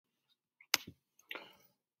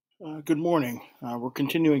Good morning. We're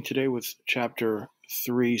continuing today with Chapter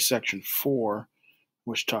 3, Section 4,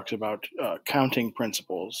 which talks about counting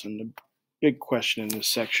principles. And the big question in this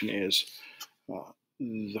section is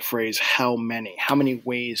the phrase, how many? How many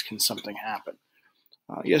ways can something happen?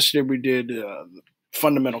 Yesterday we did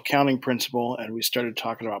fundamental counting principle, and we started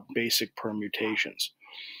talking about basic permutations.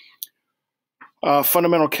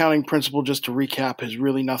 Fundamental counting principle, just to recap, is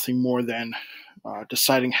really nothing more than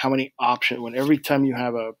deciding how many options. When every time you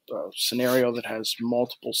have a scenario that has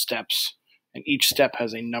multiple steps, and each step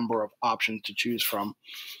has a number of options to choose from,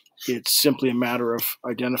 it's simply a matter of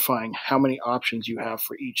identifying how many options you have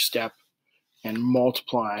for each step and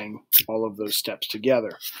multiplying all of those steps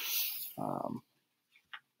together.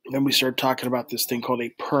 Then we started talking about this thing called a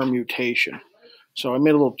permutation. So I made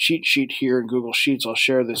a little cheat sheet here in Google Sheets. I'll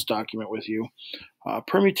share this document with you.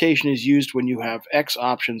 Permutation is used when you have X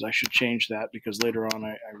options. I should change that because later on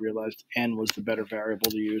I realized N was the better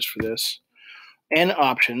variable to use for this. N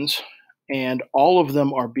options, and all of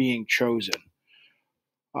them are being chosen.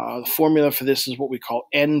 The formula for this is what we call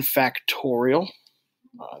N factorial.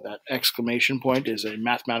 That exclamation point is a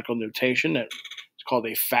mathematical notation. It's called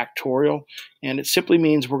a factorial, and it simply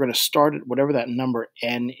means we're going to start at whatever that number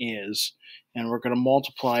N is, and we're going to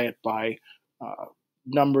multiply it by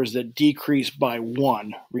numbers that decrease by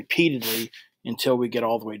 1 repeatedly until we get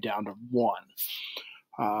all the way down to 1.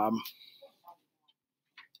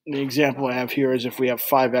 The example I have here is if we have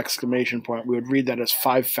 5 exclamation point, we would read that as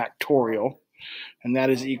 5 factorial, and that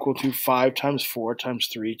is equal to 5 times 4 times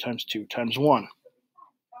 3 times 2 times 1.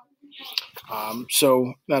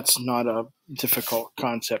 So that's not a difficult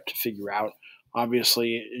concept to figure out.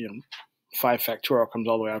 Obviously, 5 factorial comes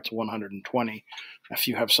all the way out to 120. If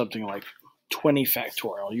you have something like 20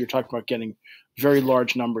 factorial, you're talking about getting very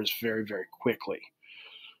large numbers very, very quickly.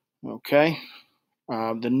 Okay.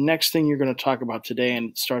 The next thing you're going to talk about today,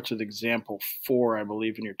 and it starts with example 4, I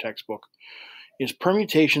believe, in your textbook, is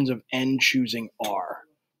permutations of N choosing R.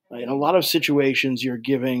 In a lot of situations,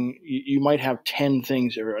 you might have 10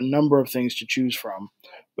 things or a number of things to choose from,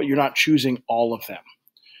 but you're not choosing all of them.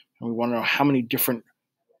 And we want to know how many different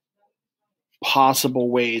possible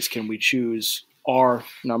ways can we choose R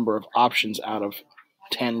number of options out of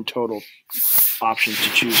 10 total options to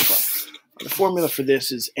choose from. The formula for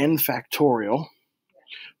this is N factorial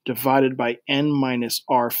divided by N minus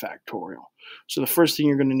R factorial. So the first thing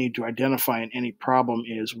you're going to need to identify in any problem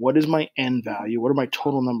is, what is my N value? What are my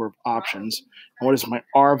total number of options? And what is my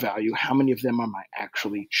R value? How many of them am I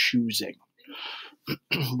actually choosing?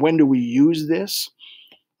 When do we use this?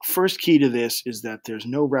 First key to this is that there's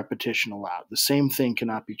no repetition allowed. The same thing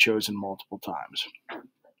cannot be chosen multiple times.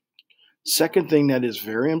 Second thing that is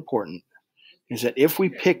very important is that if we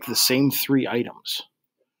pick the same 3 items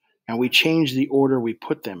and we change the order we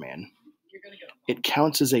put them in, it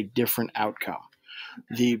counts as a different outcome.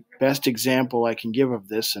 The best example I can give of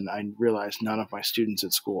this, and I realize none of my students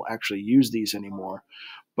at school actually use these anymore,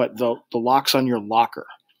 but the locks on your locker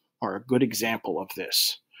are a good example of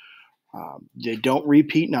this. They don't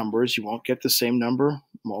repeat numbers. You won't get the same number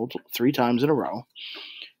 3 times in a row.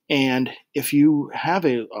 And if you have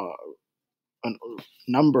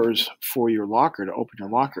numbers for your locker to open your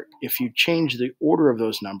locker, if you change the order of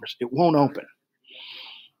those numbers, it won't open.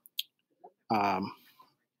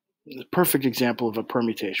 The perfect example of a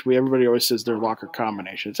permutation. Everybody always says they're locker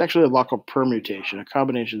combination. It's actually a locker permutation. A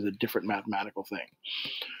combination is a different mathematical thing.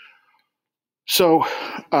 So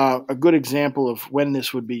a good example of when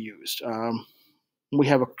this would be used. We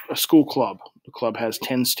have a school club. The club has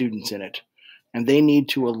 10 students in it, and they need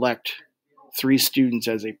to elect 3 students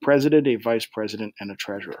as a president, a vice president, and a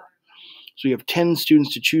treasurer. So you have 10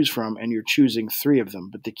 students to choose from, and you're choosing 3 of them.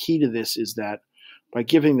 But the key to this is that by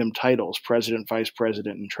giving them titles, president, vice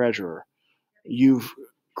president, and treasurer, you've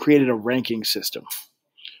created a ranking system.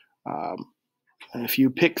 And if you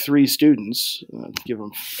pick 3 students, let's give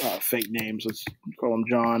them fake names. Let's call them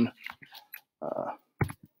John,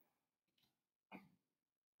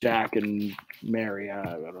 Jack, and Mary. I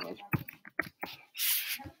don't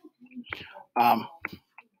know.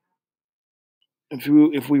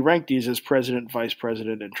 If we rank these as president, vice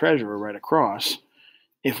president, and treasurer right across,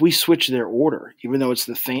 if we switch their order, even though it's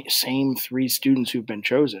the same 3 students who've been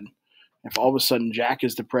chosen, if all of a sudden Jack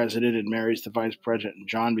is the president and Mary's the vice president and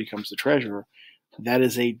John becomes the treasurer, that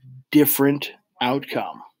is a different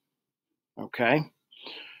outcome. Okay?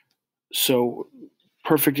 So,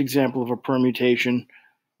 perfect example of a permutation.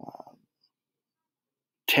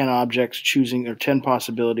 10 objects choosing, or 10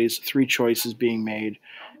 possibilities, 3 choices being made,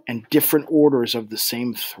 and different orders of the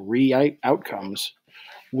same 3 outcomes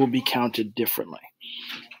will be counted differently.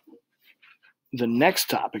 the next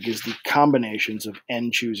topic is the combinations of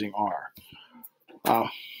n choosing r.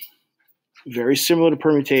 Very similar to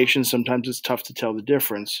permutations. Sometimes it's tough to tell the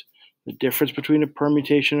difference. The difference between a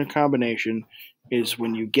permutation and a combination is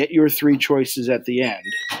when you get your three choices at the end,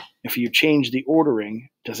 if you change the ordering,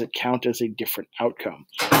 does it count as a different outcome?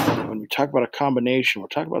 When we talk about a combination, we're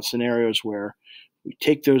talking about scenarios where we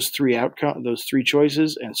take those three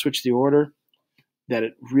choices and switch the order, that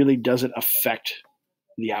it really doesn't affect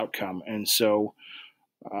the outcome. And so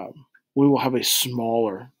we will have a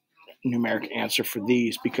smaller numeric answer for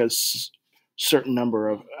these because certain number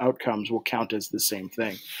of outcomes will count as the same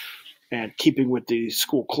thing. And keeping with the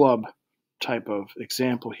school club type of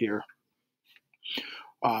example here,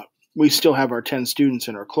 we still have our 10 students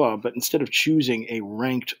in our club, but instead of choosing a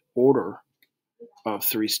ranked order of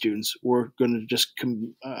 3 students, we're going to just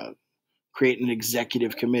create an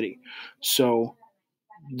executive committee. So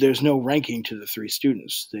there's no ranking to the 3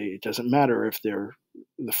 students. It doesn't matter if they're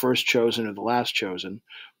the first chosen or the last chosen.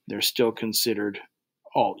 They're still considered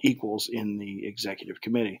all equals in the executive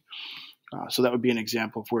committee. So that would be an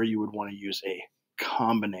example of where you would want to use a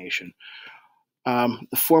combination. The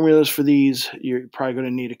formulas for these, you're probably going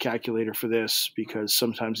to need a calculator for this because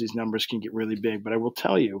sometimes these numbers can get really big. But I will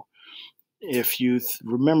tell you, if you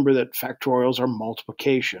remember that factorials are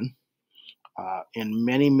multiplication, in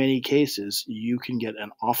many, many cases, you can get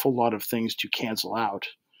an awful lot of things to cancel out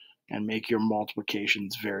and make your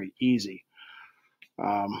multiplications very easy.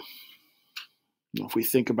 If we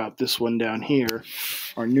think about this one down here,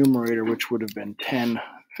 our numerator, which would have been 10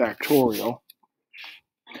 factorial,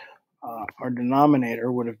 our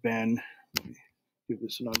denominator would have been, let me give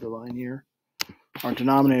this an underline here, our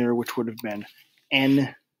denominator, which would have been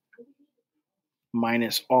n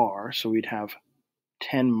minus r, so we'd have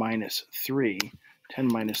 10 minus 3. 10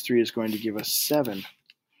 minus 3 is going to give us 7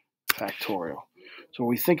 factorial. So when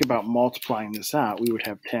we think about multiplying this out, we would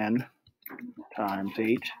have 10 times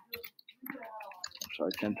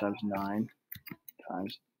 10 times 9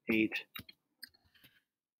 times 8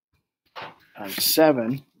 times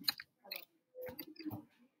 7.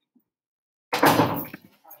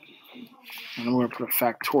 And I'm going to put a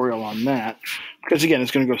factorial on that because, again,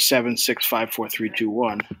 it's going to go 7, 6, 5, 4, 3, 2,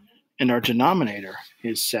 1. And our denominator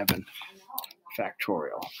is 7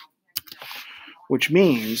 factorial, which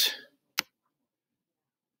means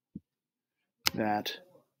that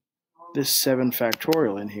this 7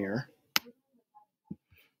 factorial in here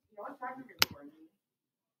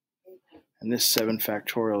and this 7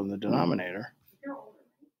 factorial in the denominator,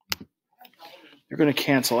 they're going to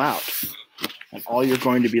cancel out. And all you're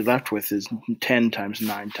going to be left with is 10 times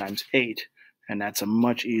 9 times 8. And that's a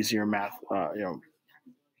much easier math,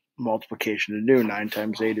 multiplication to do. 9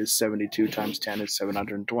 times 8 is 72 times 10 is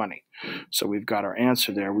 720. So we've got our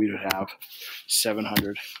answer there. We would have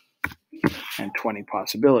 720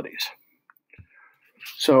 possibilities.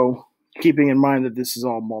 So keeping in mind that this is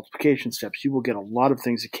all multiplication steps, you will get a lot of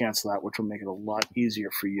things to cancel out, which will make it a lot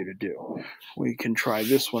easier for you to do. We can try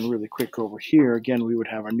this one really quick over here. Again, we would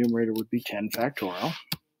have our numerator would be 10 factorial.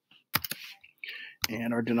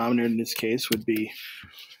 And our denominator in this case would be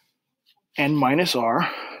n minus r.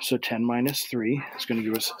 So 10 minus 3 is going to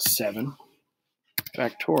give us 7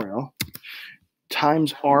 factorial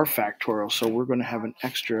times r factorial. So we're going to have an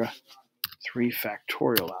extra 3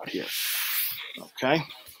 factorial out here. Okay?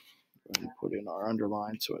 And put in our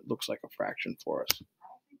underline so it looks like a fraction for us.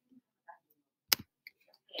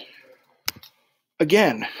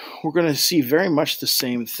 Again, we're going to see very much the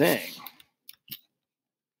same thing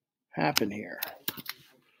happen here.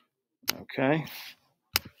 Okay?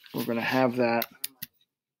 We're going to have that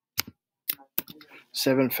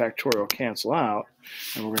 7 factorial cancel out,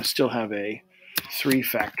 and we're going to still have a 3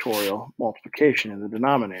 factorial multiplication in the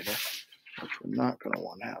denominator, which we're not going to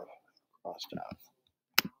want to have crossed out.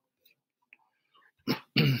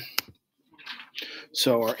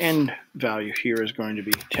 So our end value here is going to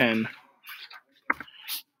be 10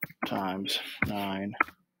 times 9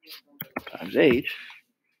 times 8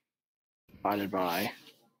 divided by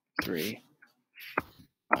 3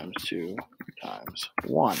 times 2 times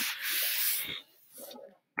 1.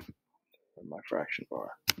 And my fraction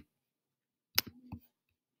bar.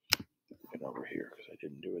 Get over here because I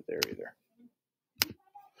didn't do it there either.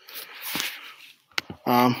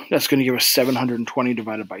 That's going to give us 720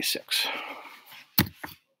 divided by 6.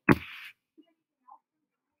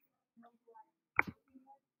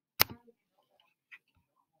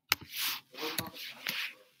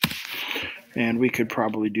 And we could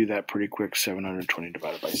probably do that pretty quick, 720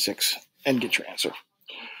 divided by 6, and get your answer.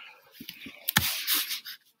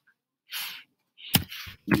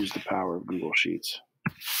 Use the power of Google Sheets.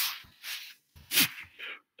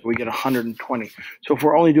 We get 120. So if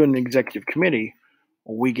we're only doing an executive committee,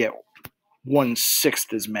 we get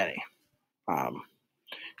 1/6 as many.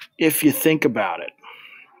 If you think about it,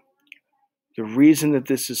 the reason that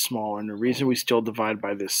this is smaller and the reason we still divide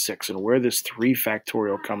by this 6 and where this 3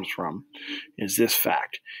 factorial comes from is this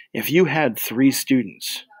fact. If you had 3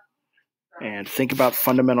 students, and think about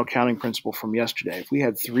fundamental counting principle from yesterday, if we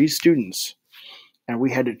had 3 students and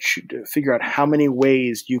we had to figure out how many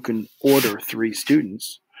ways you can order 3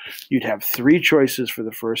 students, you'd have 3 choices for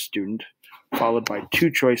the first student, followed by 2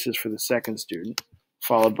 choices for the second student,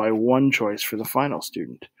 followed by 1 choice for the final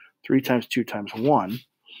student. 3 times 2 times 1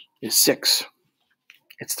 is 6.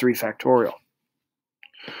 It's 3 factorial.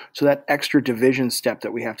 So that extra division step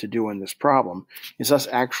that we have to do in this problem is us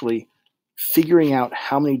actually figuring out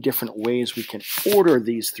how many different ways we can order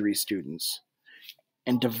these 3 students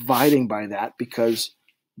and dividing by that, because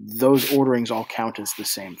those orderings all count as the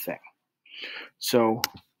same thing. So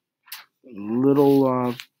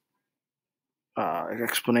little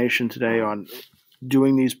explanation today on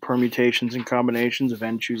doing these permutations and combinations of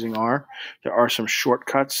n choosing r. There are some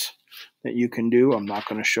shortcuts that you can do. I'm not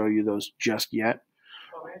going to show you those just yet.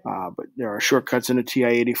 But there are shortcuts in a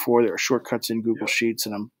TI-84, there are shortcuts in Google Sheets,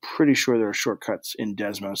 and I'm pretty sure there are shortcuts in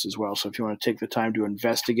Desmos as well. So if you want to take the time to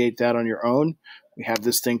investigate that on your own, we have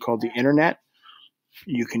this thing called the internet.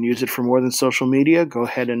 You can use it for more than social media. Go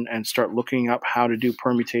ahead and start looking up how to do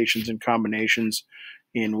permutations and combinations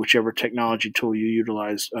in whichever technology tool you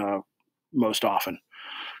utilize most often.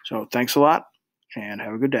 So thanks a lot, and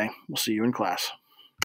have a good day. We'll see you in class.